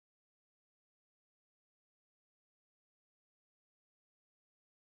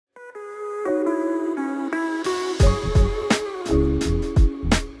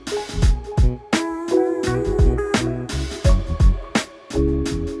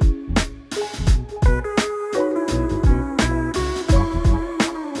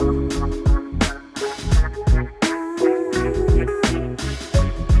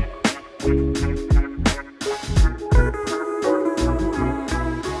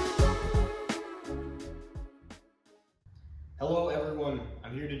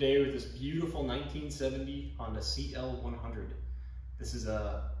I'm here today with this beautiful 1970 Honda CL100. This is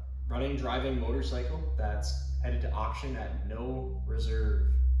a running, driving motorcycle that's headed to auction at no reserve.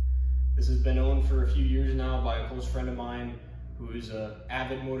 This has been owned for a few years now by a close friend of mine who is an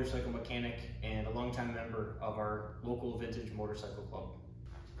avid motorcycle mechanic and a longtime member of our local vintage motorcycle club.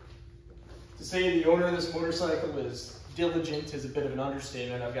 To say the owner of this motorcycle is diligent is a bit of an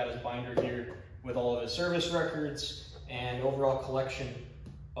understatement. I've got his binder here with all of his service records and overall collection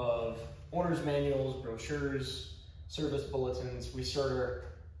of owner's manuals, brochures, service bulletins. We start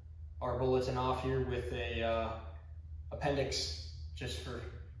our bulletin off here with a appendix just for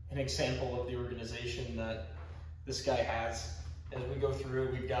an example of the organization that this guy has. As we go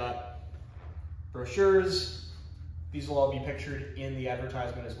through, we've got brochures. These will all be pictured in the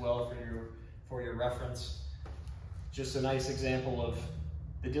advertisement as well for your reference. Just a nice example of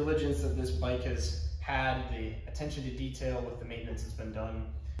the diligence that this bike has had, the attention to detail with the maintenance that's been done.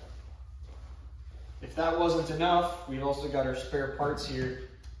 If that wasn't enough, we've also got our spare parts here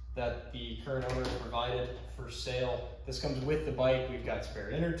that the current owner has provided for sale. This comes with the bike. We've got spare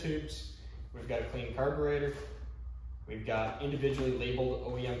inner tubes, we've got a clean carburetor, we've got individually labeled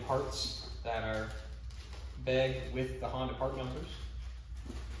OEM parts that are bagged with the Honda part numbers.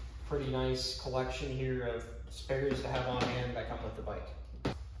 Pretty nice collection here of spares to have on hand that come with the bike.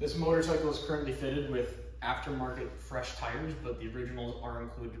 This motorcycle is currently fitted with aftermarket fresh tires, but the originals are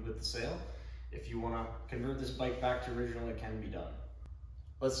included with the sale. If you want to convert this bike back to original, it can be done.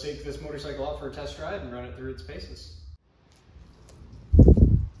 Let's take this motorcycle out for a test ride and run it through its paces.